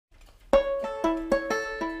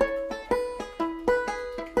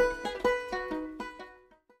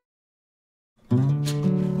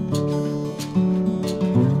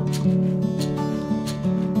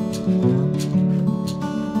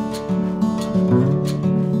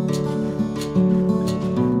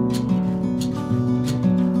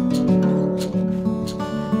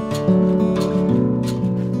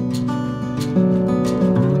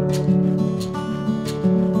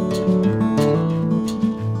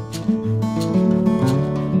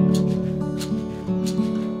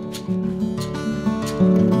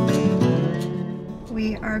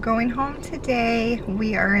going home today.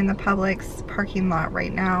 We are in the Publix parking lot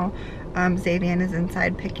right now. Xavier is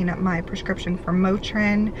inside picking up my prescription for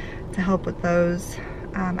Motrin to help with those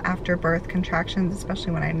after birth contractions,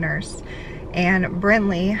 especially when I nurse. And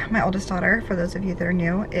BRYNLEE, my oldest daughter, for those of you that are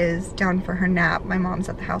new, is down for her nap. My mom's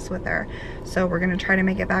at the house with her. So we're gonna try to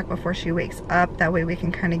make it back before she wakes up. That way we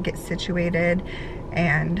can kind of get situated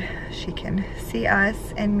and she can see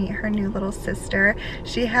us and meet her new little sister.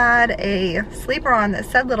 She had a sleeper on that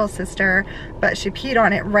said little sister, but she peed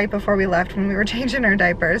on it right before we left when we were changing her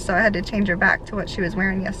diapers, so I had to change her back to what she was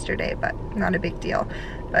wearing yesterday, but not a big deal.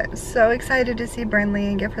 But so excited to see BRYNLEE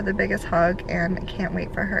and give her the biggest hug, and can't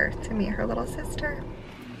wait for her to meet her little sister.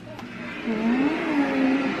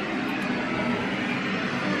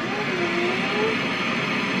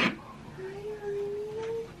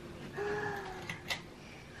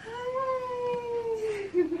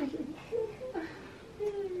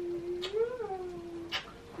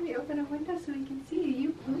 Let me open a window so we can see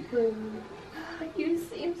you. You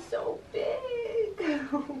seem so big. Let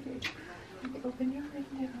me open your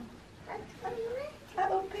window. I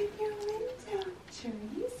open your window.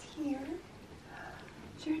 Journey's here.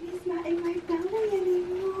 Journey's not in my belly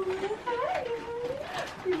anymore. Hi.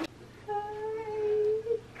 Hi.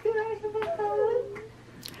 Could I have a hug?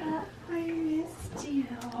 I missed you.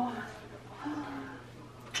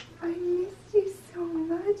 I missed you so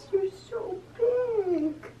much. You're so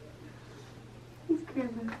big. He's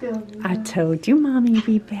Grandma Billy. I told you Mommy would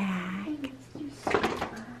be back. I missed you so much.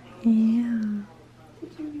 Yeah.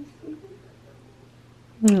 Did you miss me?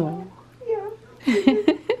 No. Yeah.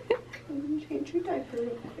 I'm gonna change your diaper real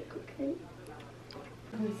quick, okay?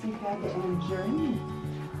 Let's see Dad and Journey.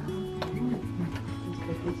 Let's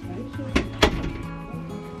put this right here.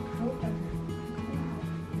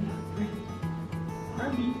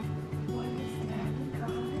 Barbie. What is that,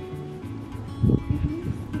 God?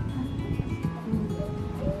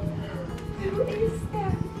 Who is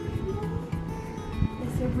that?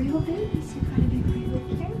 It's a real baby, so you gotta be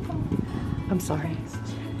really careful. I'm sorry. It's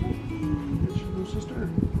Journey. That's your little sister.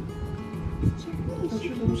 It's Journey. That's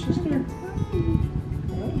your little sister. Yeah,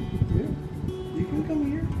 yeah. You can come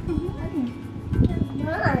here. Come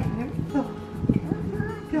on.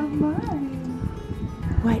 Come on.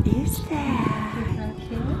 What is that?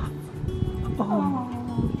 Oh,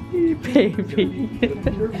 Oh, baby.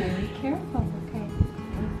 You're very careful, okay?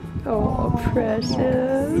 Oh, precious.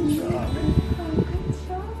 Good job.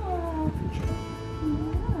 Oh, good job.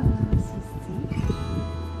 Yeah, Sissy.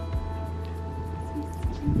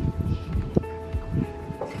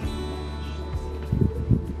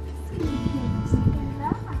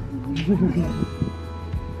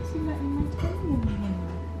 She's not in my tummy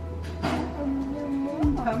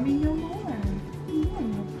anymore. Tummy no more. Yeah,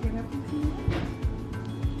 you get up and see her.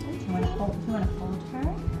 Do you want to hold her?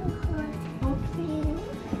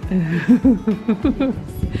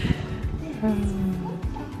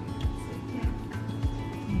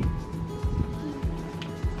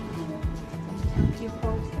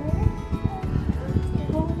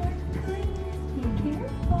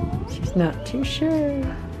 She's not too sure.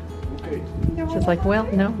 Okay. She's like, well,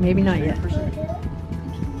 no, maybe not yet. You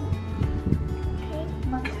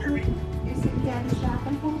sit Daddy's lap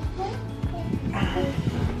and hold her?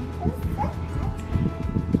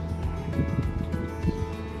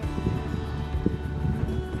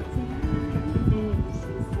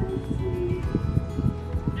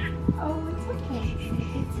 Oh, it's okay.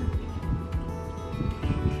 It's okay.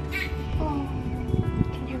 Oh.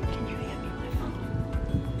 Can you hand me my phone?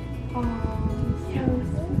 Oh, so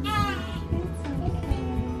sweet. It's okay.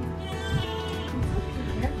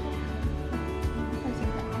 Careful. Because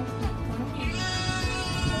your eyes are closed.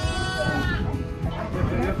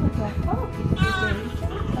 Careful, Jeff. Oh, you're very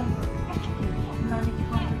gentle. Mommy,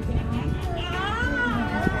 calm her down. It's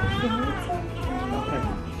okay.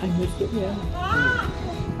 I missed it, yeah.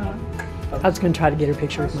 I was going to try to get her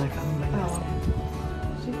picture with my phone. But I missed it.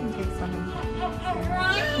 She can take some.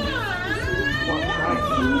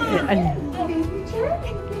 Yeah, I know. Oh.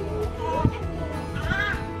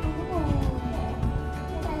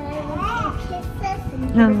 That's so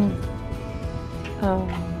sweet, honey. Oh.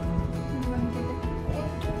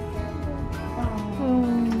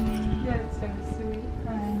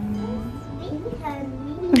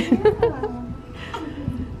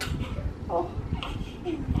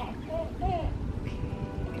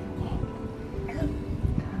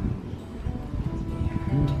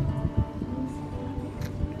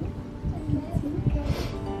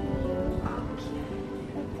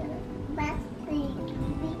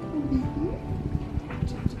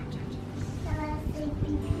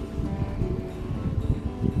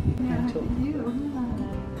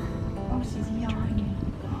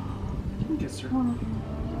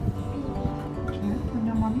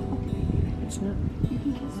 kissing it? You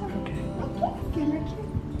can kiss her. Okay. Give her a kiss.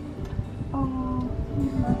 Oh, you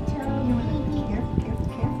want to be careful.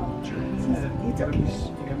 It's You okay. gotta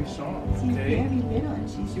be soft, She's okay? very little and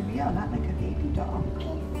she's real, not like a baby doll.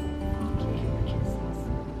 Okay, give her kisses.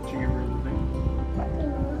 Did you give her the thing? What?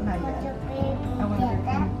 Not yet. I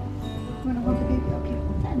want to hold the baby. Okay,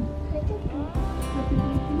 hold on. Hold the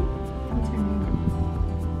baby. What's her name?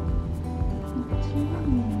 What's her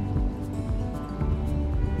name?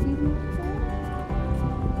 You know that?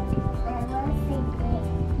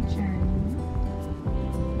 Journey.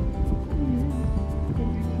 And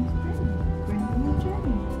your name's Brynlee. Brynlee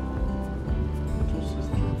Journey. Little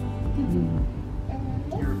sister.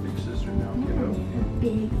 You're a big sister now, kiddo.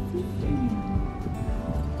 Big sister now.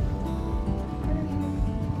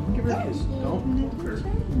 Give her a kiss. Don't poke her.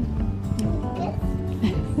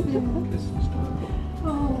 Kiss and stuff.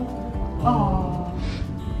 Oh.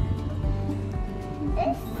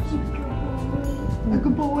 A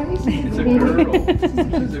good boy. It's a girl.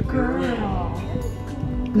 It's a girl.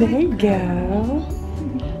 There you go.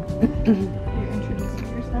 You're introducing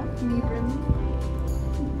yourself to me, Brynlee?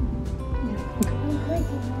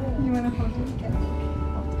 You want to hold it again?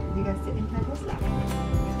 You guys sit in Daddy's lap.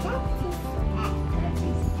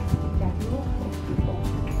 Daddy will hold you both.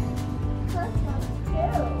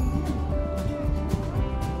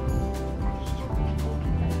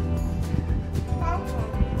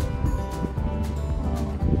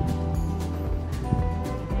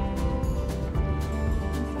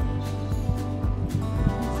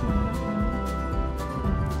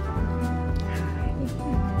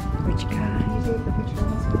 What you got? Can you take a picture of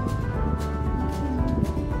us?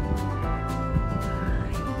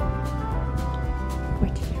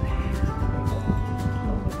 What do you have?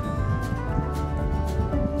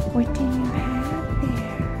 What do you have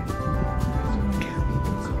there?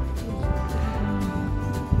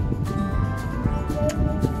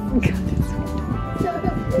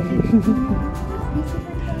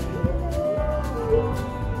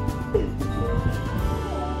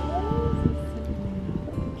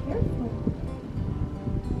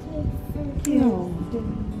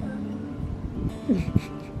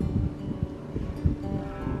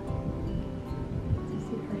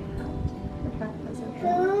 God, that's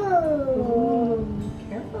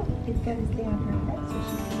Careful. He's got his stay on her head so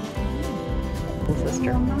she Little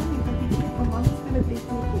sister. Mom, you gotta be careful. Mom's got a big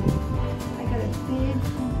boo-boo. I got a big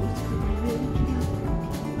boo-boo, so be really careful.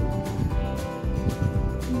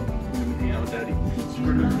 Hang out with Daddy.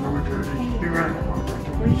 You're gonna hang out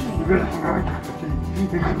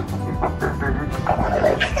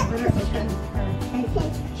Hey,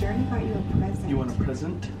 Journey got you a present. You want a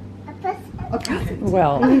present? A present?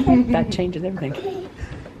 Well, that changes everything.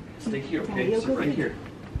 Stay here, okay? Sit right here.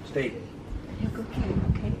 Stay. Okay.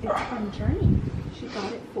 It's from Journey. She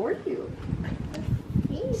got it for you.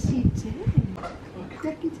 She did.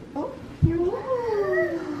 Oh, you're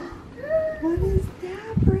what is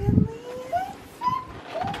that, Brynlee?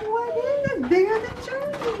 What is it? Bigger than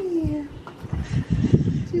Journey.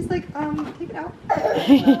 She's like, take it out.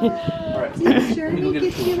 Alright. Did Journey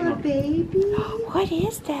get you a baby? What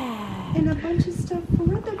is that? And a bunch of stuff for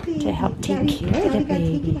the baby. To help take Daddy, care of the Daddy gotta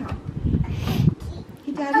take baby. it out.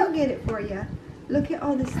 Hey, Daddy will get it for you. Look at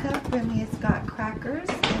all the stuff, Brynlee. It's got crackers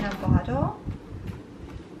in a bottle.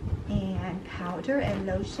 And powder and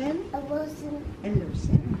lotion. And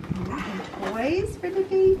toys for the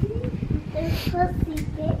baby. Yeah.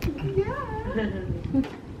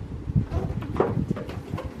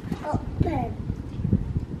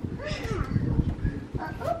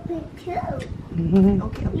 Open too.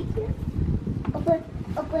 Okay.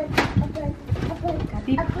 Open. Gotta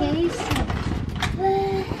be patient.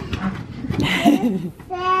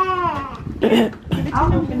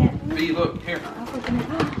 I'll open it. Hey, look, here. I'll open it.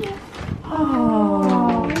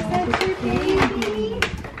 Oh. Is that your baby?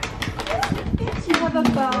 Do you have a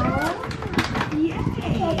bow?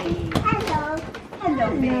 Yay. Hello,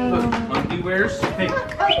 baby. Look, monkey wears. Hey. A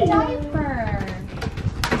diaper.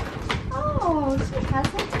 Oh, she has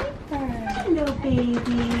a diaper. Hello,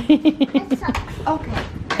 baby. Okay.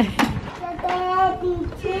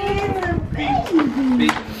 It's a baby.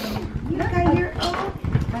 You got your own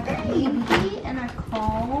baby and a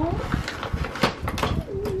comb.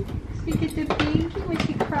 So you get the baby when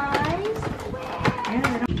she cries.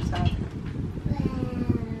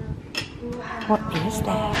 What is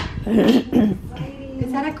that?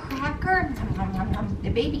 Is that a cracker? The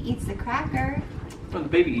baby eats the cracker. Oh, the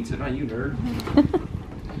baby eats it, not you, nerd.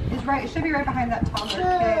 It's right. It should be right behind that toddler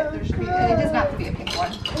kit. There should be. It doesn't have to be a pink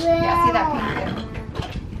one. Yeah, see that pink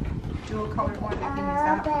dual colored one? I can use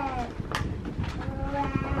that.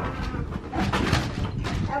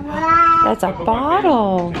 That's a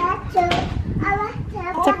bottle.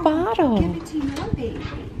 It's a bottle. Give it to your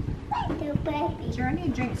baby. Journey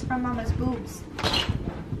drinks from Mama's boobs.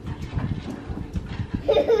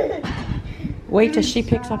 Wait till she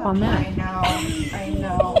picks up on that. I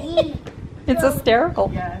know. It's hysterical.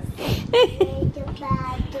 Yes.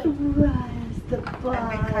 The I've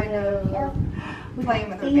been kind of playing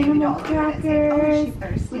with her baby doll. crackers. She's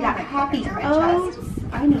thirsty. We got Like, happy put her in oats. chest.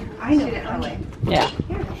 I know. She didn't really. Yeah.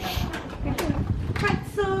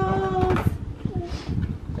 Pretzels.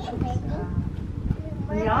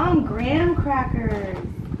 Yum, graham crackers.